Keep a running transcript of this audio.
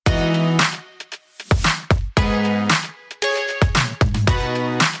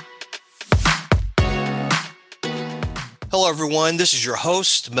Hello, everyone. This is your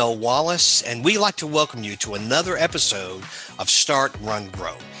host, Mel Wallace, and we'd like to welcome you to another episode of Start, Run,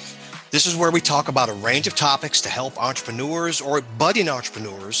 Grow. This is where we talk about a range of topics to help entrepreneurs or budding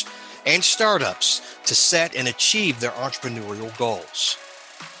entrepreneurs and startups to set and achieve their entrepreneurial goals.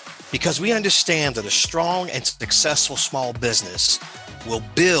 Because we understand that a strong and successful small business will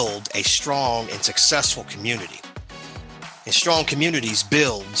build a strong and successful community. And strong communities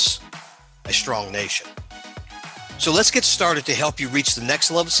builds a strong nation. So let's get started to help you reach the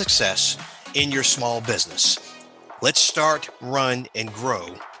next level of success in your small business. Let's start, run, and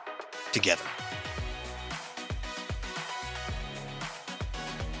grow together.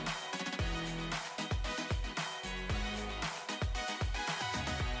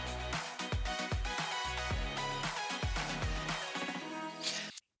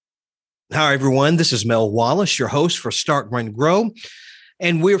 Hi, everyone. This is Mel Wallace, your host for Start, Run, Grow.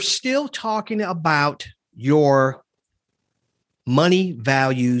 And we're still talking about your money,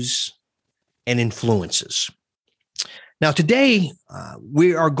 values, and influences. Now, today,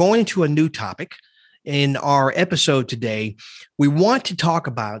 we are going to a new topic. In our episode today, we want to talk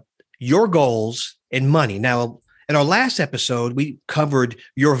about your goals and money. Now, in our last episode, we covered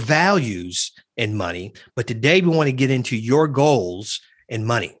your values and money, but today we want to get into your goals and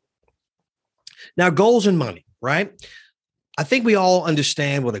money. Now, goals and money, right? I think we all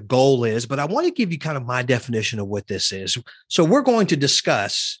understand what a goal is, but I want to give you kind of my definition of what this is. So we're going to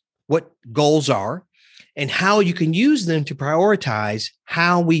discuss what goals are and how you can use them to prioritize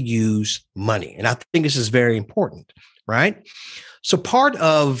how we use money. And I think this is very important, right? So part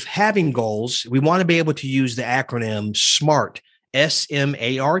of having goals, we want to be able to use the acronym SMART,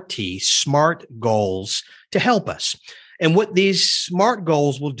 S-M-A-R-T, SMART goals to help us. And what these SMART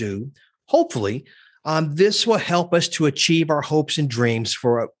goals will do, hopefully, this will help us to achieve our hopes and dreams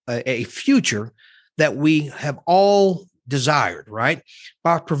for a future that we have all desired, right?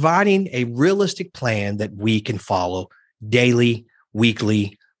 By providing a realistic plan that we can follow daily,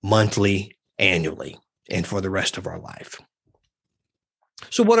 weekly, monthly, annually, and for the rest of our life.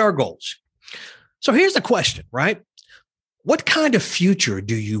 So what are our goals? So here's the question, right? What kind of future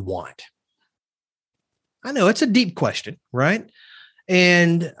do you want? I know it's a deep question, right?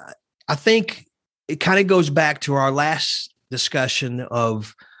 And I think it kind of goes back to our last discussion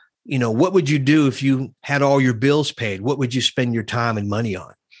of, what would you do if you had all your bills paid? What would you spend your time and money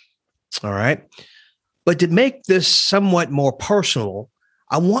on? All right. But to make this somewhat more personal,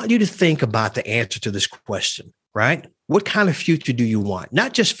 I want you to think about the answer to this question, right? What kind of future do you want?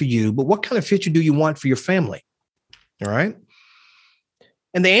 Not just for you, but what kind of future do you want for your family? All right.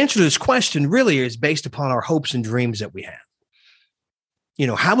 And the answer to this question really is based upon our hopes and dreams that we have.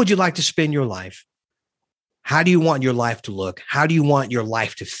 How would you like to spend your life? How do you want your life to look? How do you want your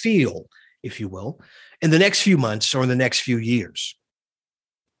life to feel, if you will, in the next few months or in the next few years?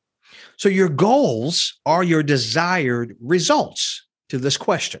 So your goals are your desired results to this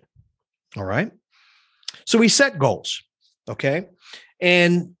question. All right. So we set goals. Okay.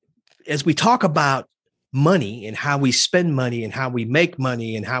 And as we talk about money and how we spend money and how we make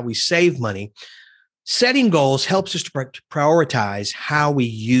money and how we save money, setting goals helps us to prioritize how we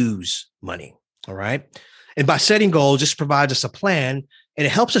use money. All right. And by setting goals, this provides us a plan, and it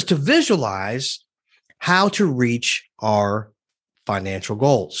helps us to visualize how to reach our financial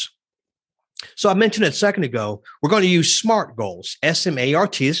goals. So I mentioned it a second ago, we're going to use SMART goals,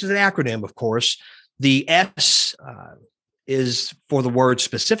 S-M-A-R-T. This is an acronym, of course. The S is for the word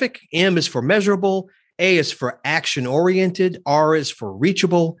specific, M is for measurable, A is for action-oriented, R is for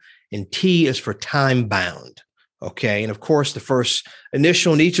reachable, and T is for time-bound. Okay, and of course, the first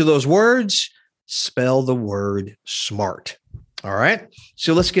initial in each of those words, spell the word SMART. All right,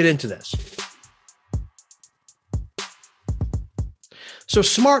 so let's get into this. So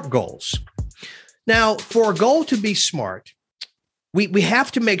SMART goals. Now, for a goal to be SMART, we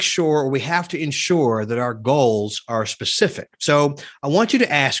have to make sure, or we have to ensure that our goals are specific. So I want you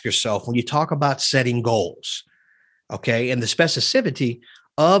to ask yourself when you talk about setting goals, okay, and the specificity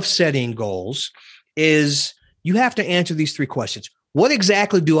of setting goals is you have to answer these three questions. What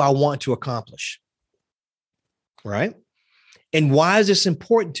exactly do I want to accomplish? Right? And why is this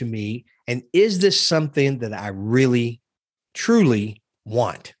important to me? And is this something that I really, truly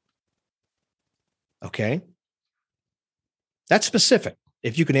want? Okay. That's specific.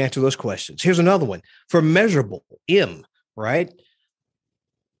 If you can answer those questions. Here's another one for measurable, M, right?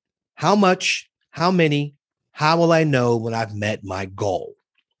 How much, how many, how will I know when I've met my goal?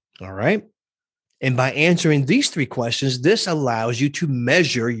 All right. And by answering these three questions, this allows you to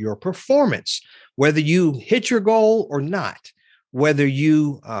measure your performance, whether you hit your goal or not, whether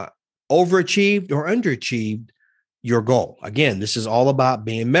you overachieved or underachieved. your goal. Again, this is all about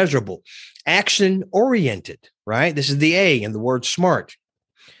being measurable, action oriented, right? This is the A in the word SMART.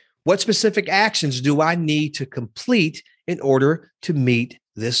 What specific actions do I need to complete in order to meet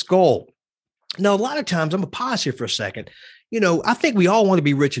this goal? Now, a lot of times, I'm going to pause here for a second. I think we all want to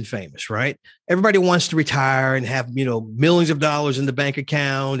be rich and famous, right? Everybody wants to retire and have, millions of dollars in the bank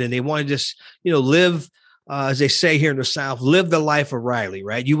account, and they want to just, live, as they say here in the South, live the life of Riley,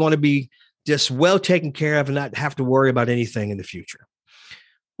 right? You want to be just well taken care of and not have to worry about anything in the future.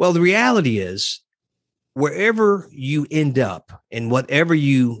 Well, the reality is, wherever you end up and whatever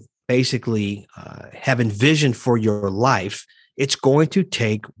you basically have envisioned for your life, it's going to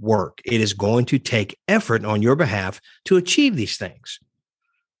take work. It is going to take effort on your behalf to achieve these things.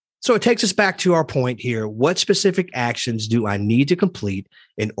 So it takes us back to our point here. What specific actions do I need to complete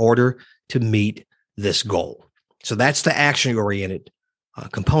in order to meet this goal? So that's the action-oriented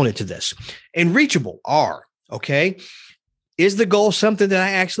component to this. And reachable, R, okay? Is the goal something that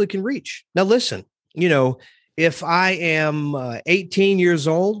I actually can reach? Now, listen, if I am 18 years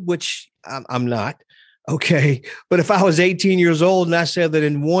old, which I'm not, okay, but if I was 18 years old and I said that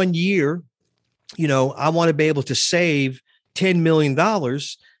in 1 year, I want to be able to save $10 million,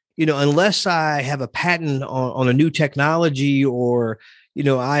 unless I have a patent on a new technology or,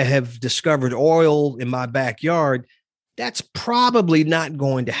 I have discovered oil in my backyard, that's probably not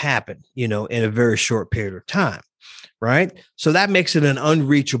going to happen, in a very short period of time, right? So that makes it an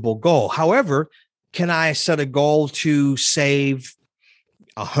unreachable goal. However, can I set a goal to save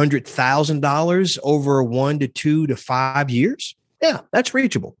 $100,000 over 1 to 2 to 5 years? Yeah, that's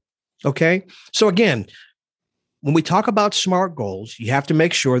reachable. Okay. So again, when we talk about SMART goals, you have to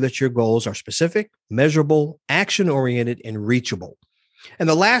make sure that your goals are specific, measurable, action-oriented, and reachable. And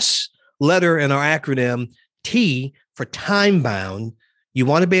the last letter in our acronym, T, for time-bound, you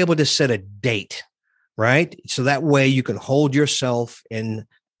want to be able to set a date, right? So that way you can hold yourself and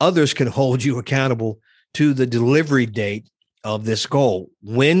others can hold you accountable to the delivery date of this goal.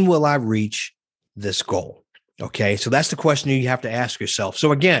 When will I reach this goal? Okay, so that's the question you have to ask yourself.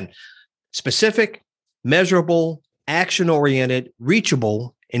 So again, specific, measurable, action-oriented,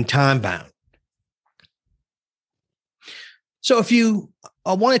 reachable, and time-bound. So if you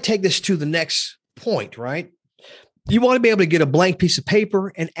want to take this to the next point, right? You want to be able to get a blank piece of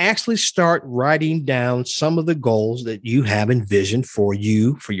paper and actually start writing down some of the goals that you have envisioned for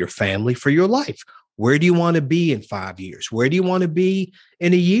you, for your family, for your life. Where do you want to be in 5 years? Where do you want to be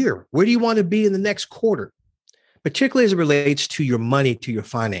in a year? Where do you want to be in the next quarter? Particularly as it relates to your money, to your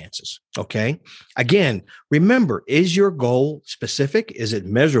finances. Okay. Again, remember, is your goal specific? Is it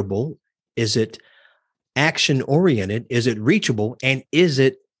measurable? Is it action oriented? Is it reachable? And is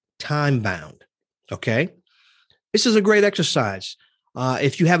it time bound? Okay. This is a great exercise.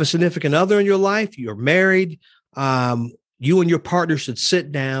 If you have a significant other in your life, you're married, you and your partner should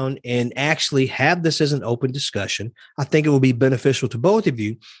sit down and actually have this as an open discussion. I think it will be beneficial to both of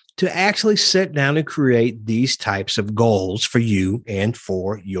you to actually sit down and create these types of goals for you and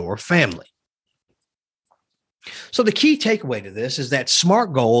for your family. So the key takeaway to this is that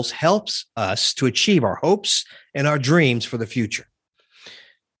SMART goals helps us to achieve our hopes and our dreams for the future.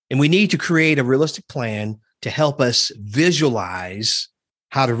 And we need to create a realistic plan to help us visualize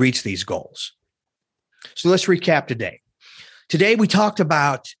how to reach these goals. So let's recap today. Today, we talked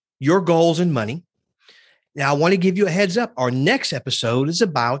about your goals and money. Now, I want to give you a heads up. Our next episode is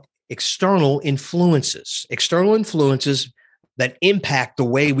about external influences that impact the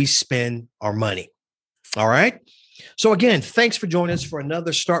way we spend our money. All right. So again, thanks for joining us for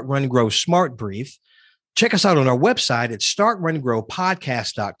another Start, Run, Grow Smart Brief. Check us out on our website at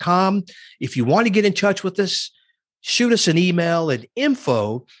startrungrowpodcast.com. If you want to get in touch with us, shoot us an email at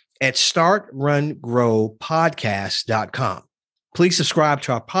info@startrungrowpodcast.com. Please subscribe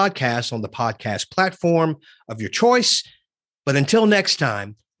to our podcast on the podcast platform of your choice. But until next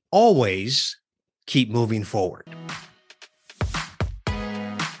time, always keep moving forward.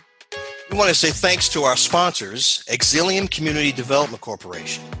 We want to say thanks to our sponsors, Exilium Community Development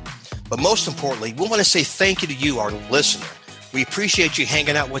Corporation. But most importantly, we want to say thank you to you, our listener. We appreciate you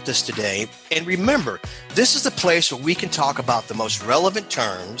hanging out with us today. And remember, this is the place where we can talk about the most relevant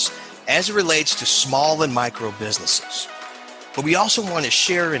terms as it relates to small and micro businesses. But we also want to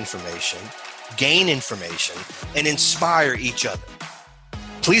share information, gain information, and inspire each other.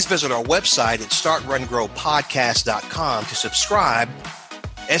 Please visit our website at startrungrowpodcast.com to subscribe.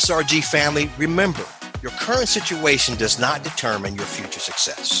 SRG family, remember, your current situation does not determine your future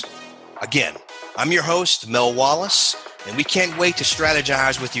success. Again, I'm your host, Mel Wallace, and we can't wait to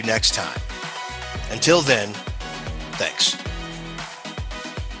strategize with you next time. Until then, thanks.